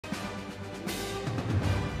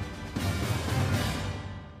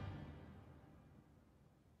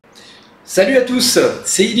Salut à tous,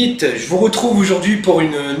 c'est Petite. Je vous retrouve aujourd'hui pour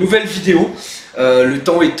une nouvelle vidéo. Le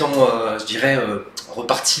temps étant, je dirais,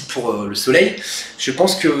 reparti pour le soleil, je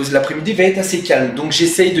pense que l'après-midi va être assez calme. Donc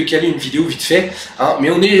j'essaye de caler une vidéo vite fait, hein, mais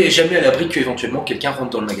on n'est jamais à l'abri qu'éventuellement quelqu'un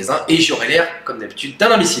rentre dans le magasin et j'aurai l'air, comme d'habitude, d'un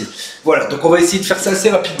imbécile. Voilà, donc on va essayer de faire ça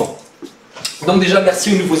assez rapidement. Donc déjà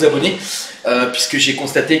merci aux nouveaux abonnés, puisque j'ai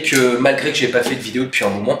constaté que malgré que je n'ai pas fait de vidéo depuis un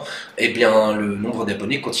moment, eh bien le nombre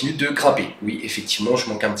d'abonnés continue de grimper. Oui, effectivement, je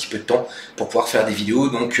manque un petit peu de temps pour pouvoir faire des vidéos,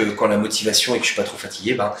 donc quand la motivation et que je suis pas trop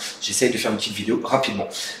fatigué, ben, j'essaye de faire une petite vidéo rapidement.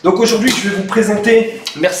 Donc aujourd'hui je vais vous présenter,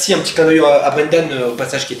 merci un petit clin d'œil à Brendan au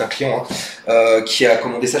passage qui est un client qui a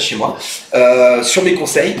commandé ça chez moi, sur mes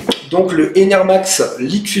conseils, donc le Enermax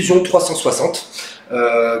Liqfusion 360.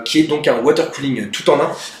 Qui est donc un water cooling tout en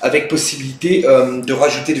un avec possibilité de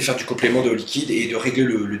rajouter, de faire du complément de liquide et de régler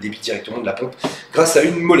le débit directement de la pompe grâce à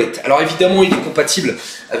une molette. Alors évidemment il est compatible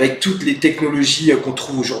avec toutes les technologies qu'on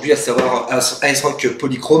trouve aujourd'hui, à savoir AS-Rock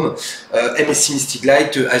Polychrome, MSI Mystic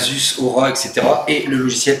Light, Asus, Aura, etc. et le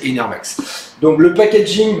logiciel Enermax. Donc le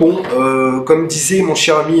packaging, bon, comme disait mon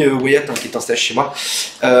cher ami Wyatt, qui est installé chez moi,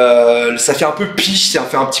 ça fait un peu piche, ça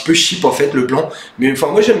fait un petit peu cheap en fait le blanc, mais enfin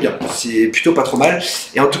moi j'aime bien, c'est plutôt pas trop mal,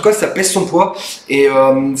 et en tout cas ça pèse son poids, et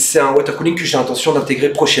c'est un water cooling que j'ai l'intention d'intégrer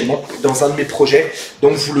prochainement dans un de mes projets,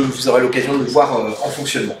 donc vous aurez l'occasion de le voir en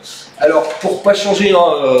fonctionnement. Alors pour pas changer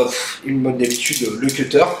une mode d'habitude, le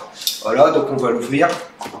cutter, voilà, donc on va l'ouvrir,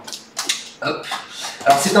 hop.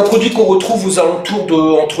 Alors c'est un produit qu'on retrouve aux alentours de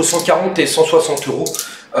entre 140 et 160 euros.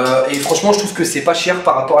 Et franchement je trouve que c'est pas cher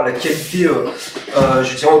par rapport à la qualité,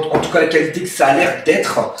 je dirais en tout cas la qualité que ça a l'air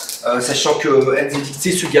d'être, sachant que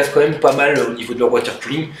NZXT se gaffe quand même pas mal au niveau de leur water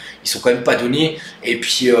cooling, ils sont quand même pas donnés, et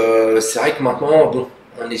puis c'est vrai que maintenant bon,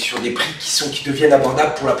 on est sur des prix qui deviennent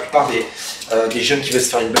abordables pour la plupart des jeunes qui veulent se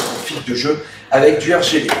faire une belle config de jeu avec du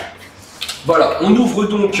RGB. Voilà, on ouvre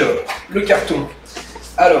donc le carton.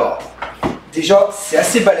 Alors déjà, c'est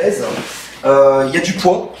assez balèze, il y a du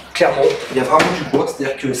poids, clairement, il y a vraiment du poids,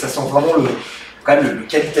 c'est-à-dire que ça sent vraiment quand même le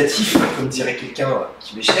qualitatif, comme dirait quelqu'un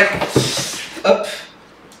qui m'est cher. Hop,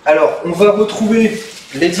 alors on va retrouver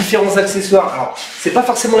les différents accessoires. Alors, c'est pas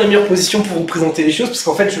forcément la meilleure position pour vous présenter les choses, parce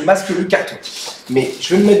qu'en fait, je masque le carton, mais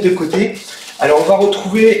je vais le mettre de côté. Alors, on va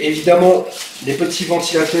retrouver évidemment les petits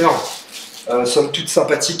ventilateurs, somme toute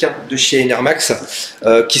sympathiques, hein, de chez Enermax,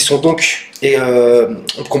 qui sont donc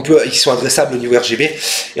qui sont adressables au niveau RGB,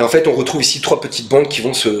 et en fait on retrouve ici trois petites bandes qui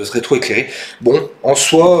vont se rétroéclairer. Bon, en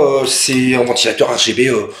soi c'est un ventilateur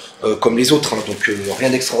RGB comme les autres, hein, donc rien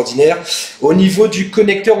d'extraordinaire. Au niveau du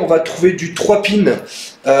connecteur, on va trouver du 3 pins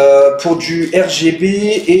pour du RGB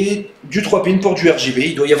et du 3 pins pour du RGB.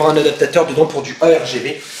 Il doit y avoir un adaptateur dedans pour du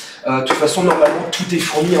ARGB. De toute façon, normalement, tout est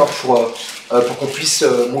fourni, hein, pour qu'on puisse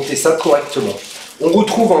monter ça correctement. On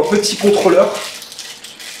retrouve un petit contrôleur,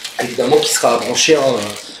 évidemment, qui sera branché,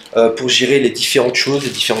 hein, pour gérer les différentes choses,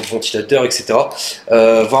 les différents ventilateurs, etc.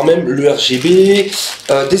 Voire même le RGB,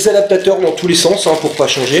 des adaptateurs dans tous les sens, hein, pour pas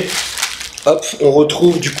changer. Hop, on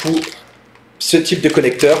retrouve du coup ce type de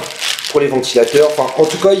connecteur pour les ventilateurs. Enfin, en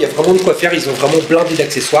tout cas, il y a vraiment de quoi faire. Ils ont vraiment blindé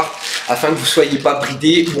d'accessoires afin que vous ne soyez pas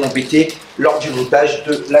bridé ou embêté lors du montage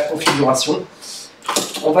de la configuration.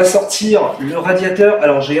 On va sortir le radiateur.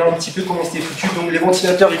 Alors, j'ai un petit peu comment c'était foutu. Donc, les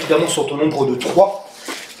ventilateurs, évidemment, sont au nombre de 3.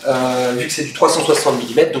 Vu que c'est du 360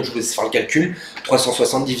 mm, donc je vous laisse faire le calcul.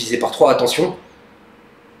 360 divisé par 3, attention.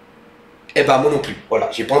 Eh ben moi non plus, voilà,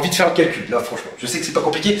 j'ai pas envie de faire le calcul, là franchement, je sais que c'est pas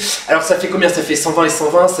compliqué. Alors ça fait combien? Ça fait 120 et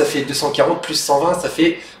 120, ça fait 240 plus 120, ça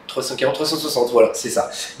fait 340, 360, voilà, c'est ça.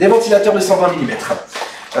 Des ventilateurs de 120 mm.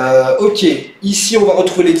 Ok, ici on va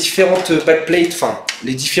retrouver les différentes backplates, enfin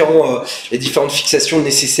les différentes fixations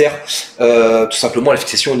nécessaires, tout simplement la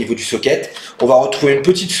fixation au niveau du socket. On va retrouver une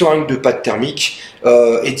petite seringue de pâte thermique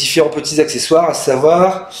et différents petits accessoires, à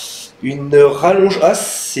savoir une rallonge, ah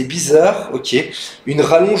c'est bizarre, ok, une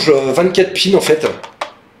rallonge 24 pins en fait,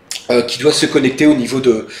 qui doit se connecter au niveau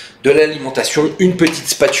de l'alimentation, une petite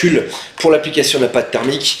spatule pour l'application de la pâte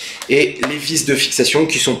thermique et les vis de fixation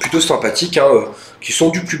qui sont plutôt sympathiques, hein, qui sont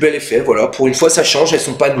du plus bel effet. Voilà, pour une fois ça change, elles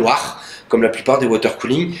sont pas noires comme la plupart des water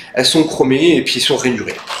cooling, elles sont chromées et puis elles sont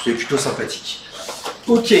rainurées, c'est plutôt sympathique.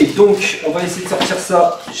 Ok, donc on va essayer de sortir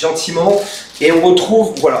ça gentiment et on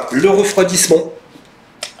retrouve, voilà, le refroidissement.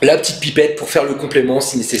 La petite pipette pour faire le complément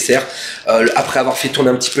si nécessaire, après avoir fait tourner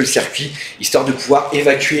un petit peu le circuit, histoire de pouvoir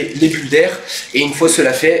évacuer les bulles d'air, et une fois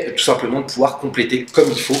cela fait, tout simplement de pouvoir compléter comme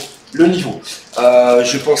il faut le niveau.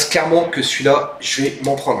 Je pense clairement que celui-là, je vais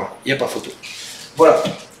m'en prendre un, il n'y a pas photo. Voilà,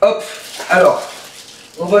 hop, alors,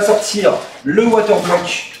 on va sortir le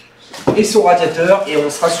waterblock et son radiateur, et on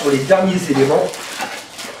sera sur les derniers éléments.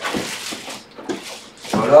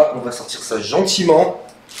 Voilà, on va sortir ça gentiment.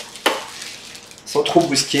 sans trop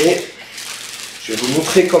brusquer. Je vais vous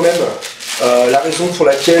montrer quand même la raison pour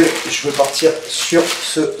laquelle je veux partir sur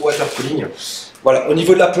ce watercooling. Voilà, au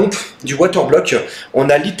niveau de la pompe, du waterblock, on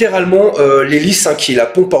a littéralement l'hélice qui est la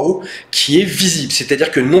pompe en haut, qui est visible. C'est-à-dire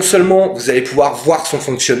que non seulement vous allez pouvoir voir son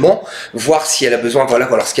fonctionnement, voir si elle a besoin, voilà,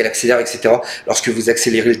 lorsqu'elle accélère, etc. Lorsque vous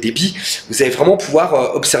accélérez le débit, vous allez vraiment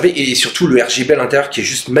pouvoir observer, et surtout le RGB à l'intérieur qui est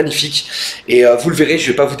juste magnifique. Et vous le verrez, je ne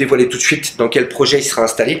vais pas vous dévoiler tout de suite dans quel projet il sera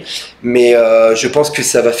installé, mais je pense que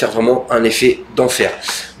ça va faire vraiment un effet d'enfer.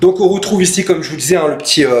 Donc on retrouve ici, comme je vous disais,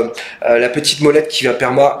 la petite molette qui va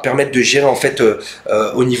permettre de gérer en fait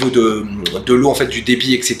au niveau de l'eau, en fait, du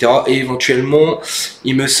débit, etc. Et éventuellement,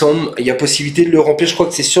 il me semble, il y a possibilité de le remplir. Je crois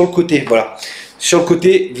que c'est sur le côté. Voilà. Sur le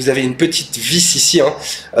côté, vous avez une petite vis ici,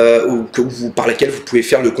 par laquelle vous pouvez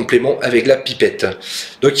faire le complément avec la pipette.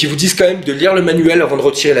 Donc ils vous disent quand même de lire le manuel avant de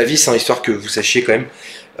retirer la vis, histoire que vous sachiez quand même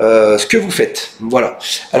ce que vous faites. Voilà.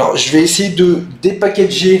 Alors je vais essayer de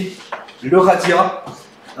dépackager le radia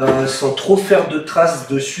sans trop faire de traces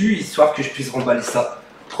dessus, histoire que je puisse remballer ça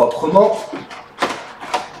proprement.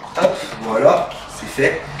 Hop, voilà, c'est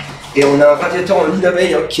fait. Et on a un radiateur en lit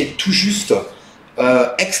d'abeille qui est tout juste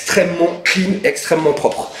extrêmement clean, extrêmement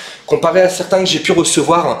propre. Comparé à certains que j'ai pu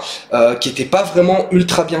recevoir qui n'étaient pas vraiment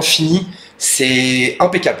ultra bien finis, c'est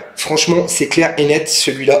impeccable. Franchement, c'est clair et net.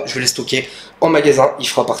 Celui-là, je vais le stocker en magasin. Il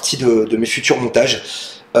fera partie de mes futurs montages.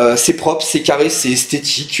 C'est propre, c'est carré, c'est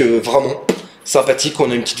esthétique, vraiment sympathique.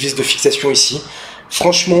 On a une petite vis de fixation ici.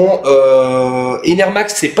 Franchement,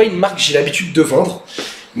 Enermax, c'est pas une marque que j'ai l'habitude de vendre.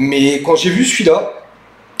 Mais quand j'ai vu celui-là,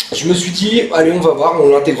 je me suis dit, allez, on va voir, on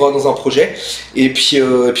l'intégrera dans un projet. Et puis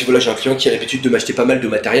voilà, j'ai un client qui a l'habitude de m'acheter pas mal de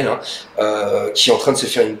matériel, qui est en train de se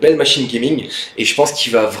faire une belle machine gaming. Et je pense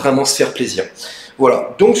qu'il va vraiment se faire plaisir.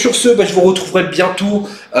 Voilà, donc sur ce, je vous retrouverai bientôt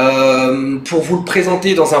pour vous le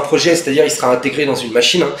présenter dans un projet, c'est-à-dire il sera intégré dans une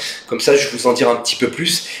machine, comme ça je vous en dirai un petit peu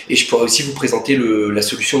plus et je pourrai aussi vous présenter la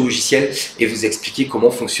solution logicielle et vous expliquer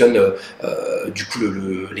comment fonctionnent du coup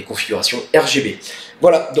les configurations RGB.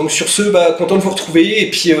 Voilà, donc sur ce, content de vous retrouver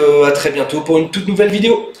et puis à très bientôt pour une toute nouvelle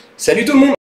vidéo. Salut tout le monde!